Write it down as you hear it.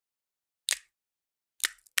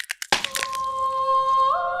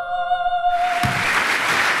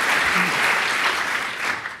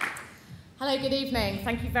good evening.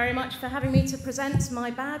 Thank you very much for having me to present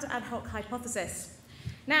my bad ad hoc hypothesis.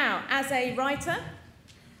 Now, as a writer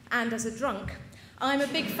and as a drunk, I'm a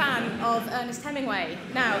big fan of Ernest Hemingway.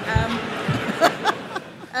 Now,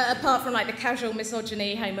 apart from like the casual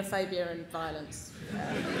misogyny, homophobia and violence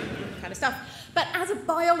kind of stuff. But as a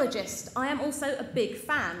biologist, I am also a big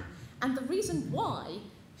fan. And the reason why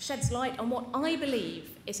sheds light on what I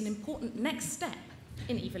believe is an important next step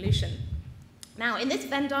in evolution. Now, in this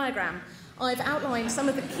Venn diagram, I've outlined some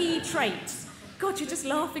of the key traits. God, you're just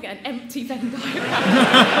laughing at an empty Venn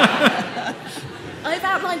diagram. I've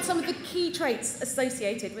outlined some of the key traits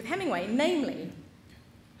associated with Hemingway, namely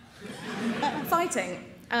fighting,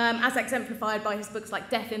 as exemplified by his books like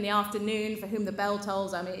Death in the Afternoon, For Whom the Bell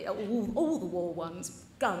Tolls, I mean, all the war ones.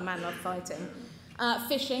 God, the man loved fighting.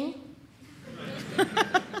 Fishing,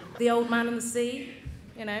 The Old Man and the Sea,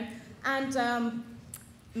 you know, and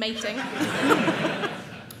mating,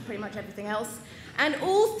 pretty much everything else. And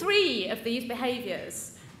all three of these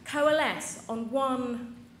behaviours coalesce on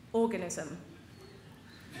one organism.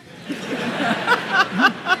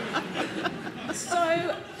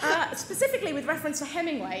 So, specifically with reference to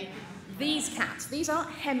Hemingway, these cats, these are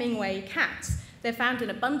Hemingway cats. They're found in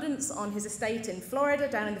abundance on his estate in Florida,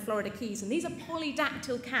 down in the Florida Keys, and these are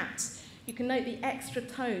polydactyl cats. You can note the extra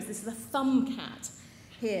toes. This is a thumb cat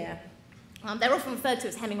here. They're often referred to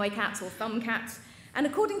as Hemingway cats or thumb cats. And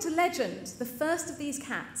according to legend, the first of these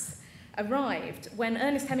cats arrived when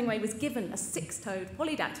Ernest Hemingway was given a six-toed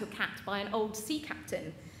polydactyl cat by an old sea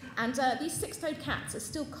captain. And these six-toed cats are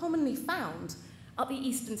still commonly found up the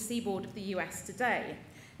eastern seaboard of the US today.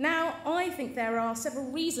 Now, I think there are several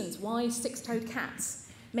reasons why six-toed cats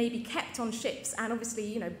may be kept on ships and obviously,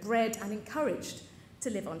 you know, bred and encouraged to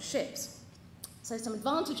live on ships. So some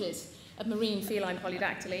advantages of marine feline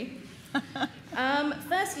polydactyly.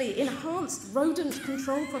 Firstly, enhanced rodent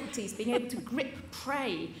control properties, being able to grip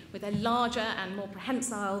prey with their larger and more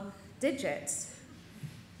prehensile digits.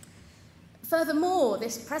 Furthermore,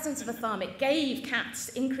 this presence of a thumb, it gave cats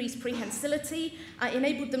increased prehensility,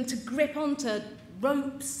 enabled them to grip onto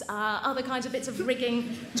ropes, other kinds of bits of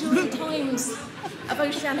rigging during times of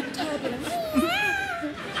oceanic turbulence.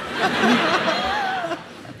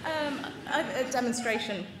 A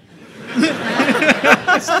demonstration.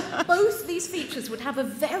 Both these features would have a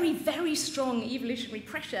very, very strong evolutionary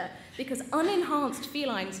pressure because unenhanced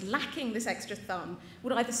felines lacking this extra thumb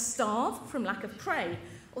would either starve from lack of prey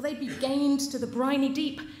or they'd be gained to the briny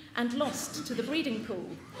deep and lost to the breeding pool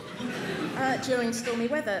during stormy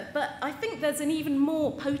weather. But I think there's an even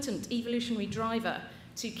more potent evolutionary driver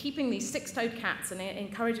to keeping these six-toed cats and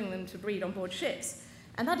encouraging them to breed on board ships.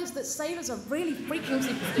 And that is that sailors are really freaking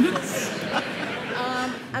superstitious.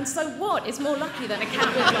 And so what is more lucky than a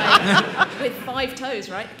cat with 5 toes,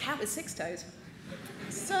 right? A cat with 6 toes.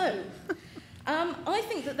 So I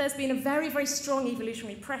think that there's been a very, very strong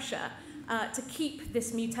evolutionary pressure to keep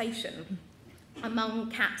this mutation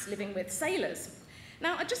among cats living with sailors.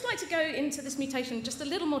 Now, I'd just like to go into this mutation in just a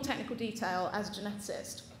little more technical detail as a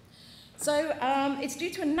geneticist. So it's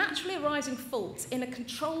due to a naturally arising fault in a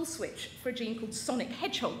control switch for a gene called Sonic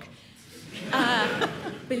Hedgehog.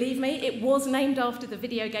 Believe me, it was named after the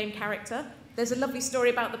video game character. There's a lovely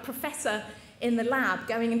story about the professor in the lab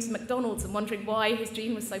going into McDonald's and wondering why his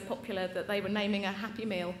gene was so popular that they were naming a Happy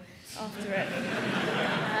Meal after it.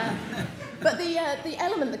 But the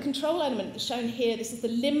element, the control element that's shown here, this is the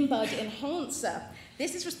limb bud enhancer.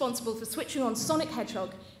 This is responsible for switching on Sonic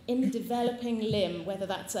Hedgehog in the developing limb, whether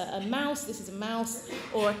that's a mouse, this is a mouse,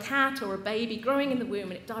 or a cat or a baby growing in the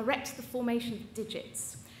womb, and it directs the formation of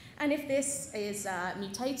digits. And if this is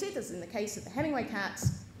mutated, as in the case of the Hemingway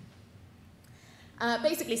cats,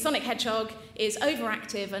 basically Sonic Hedgehog is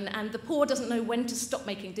overactive and the paw doesn't know when to stop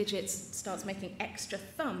making digits, it starts making extra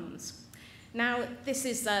thumbs. Now, this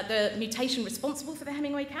is the mutation responsible for the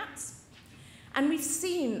Hemingway cats. And we've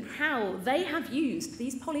seen how they have used,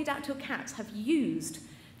 these polydactyl cats have used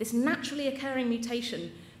this naturally occurring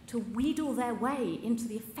mutation to wheedle their way into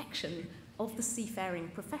the affection of the seafaring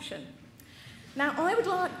profession. Now, I would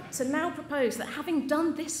like to now propose that having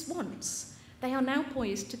done this once, they are now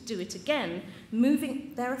poised to do it again,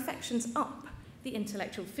 moving their affections up the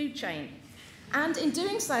intellectual food chain. And in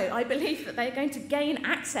doing so, I believe that they're going to gain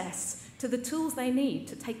access to the tools they need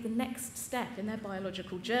to take the next step in their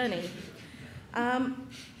biological journey.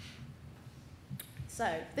 So,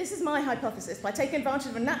 this is my hypothesis. By taking advantage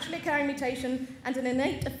of a naturally occurring mutation and an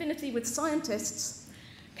innate affinity with scientists,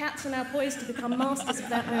 cats are now poised to become masters of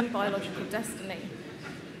their own biological destiny.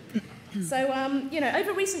 So,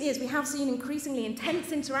 over recent years, we have seen increasingly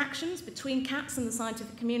intense interactions between cats and the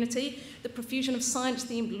scientific community, the profusion of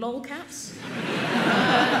science-themed lolcats,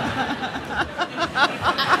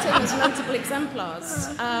 acting as notable exemplars.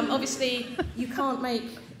 Obviously, you can't make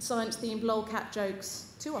science-themed lolcat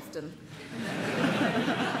jokes too often.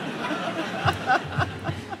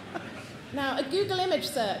 Now, a Google image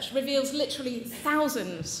search reveals literally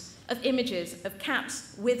thousands of images of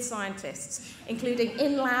cats with scientists, including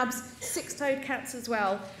in labs, six-toed cats as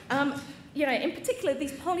well. In particular,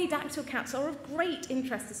 these polydactyl cats are of great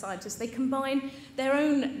interest to scientists. They combine their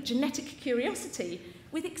own genetic curiosity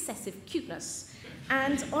with excessive cuteness.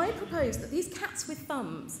 And I propose that these cats with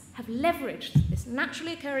thumbs have leveraged this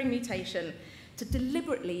naturally occurring mutation to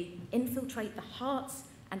deliberately infiltrate the hearts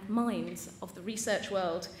and minds of the research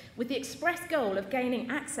world with the express goal of gaining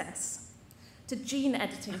access to gene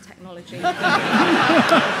editing technology.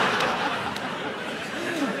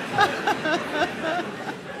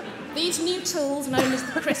 These new tools, known as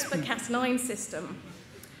the CRISPR-Cas9 system,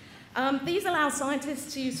 these allow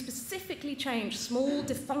scientists to specifically change small,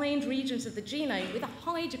 defined regions of the genome with a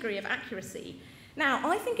high degree of accuracy. Now,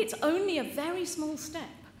 I think it's only a very small step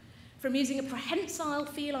from using a prehensile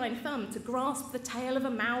feline thumb to grasp the tail of a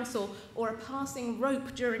mouse or a passing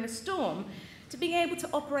rope during a storm, to being able to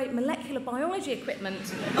operate molecular biology equipment,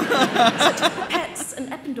 such as pipettes and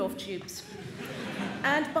Eppendorf tubes.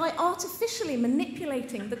 And by artificially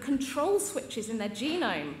manipulating the control switches in their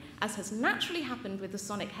genome, as has naturally happened with the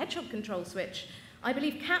sonic hedgehog control switch, I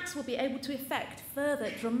believe cats will be able to effect further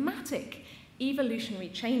dramatic evolutionary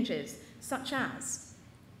changes, such as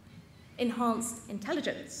enhanced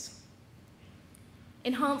intelligence,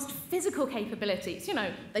 enhanced physical capabilities.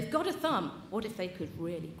 They've got a thumb. What if they could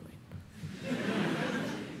really grip?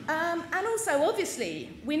 And also, obviously,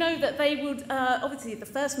 we know that they would, obviously, the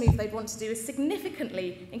first move they'd want to do is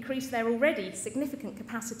significantly increase their already significant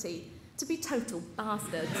capacity to be total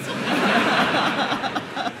bastards.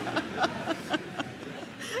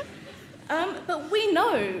 But we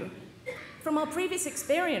know from our previous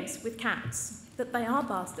experience with cats that they are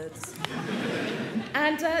bastards.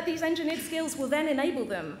 And these engineered skills will then enable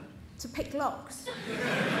them to pick locks,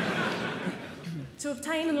 to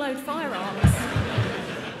obtain and load firearms,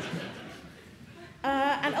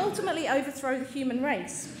 and ultimately overthrow the human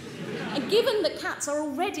race. And given that cats are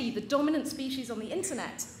already the dominant species on the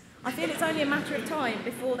internet, I feel it's only a matter of time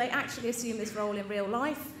before they actually assume this role in real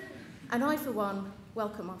life. And I, for one,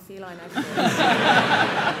 welcome our feline overlords.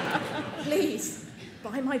 Please,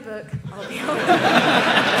 buy my book. I'll be on.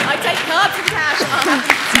 I take cards and cash. I'll have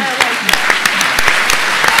you to stay away from it.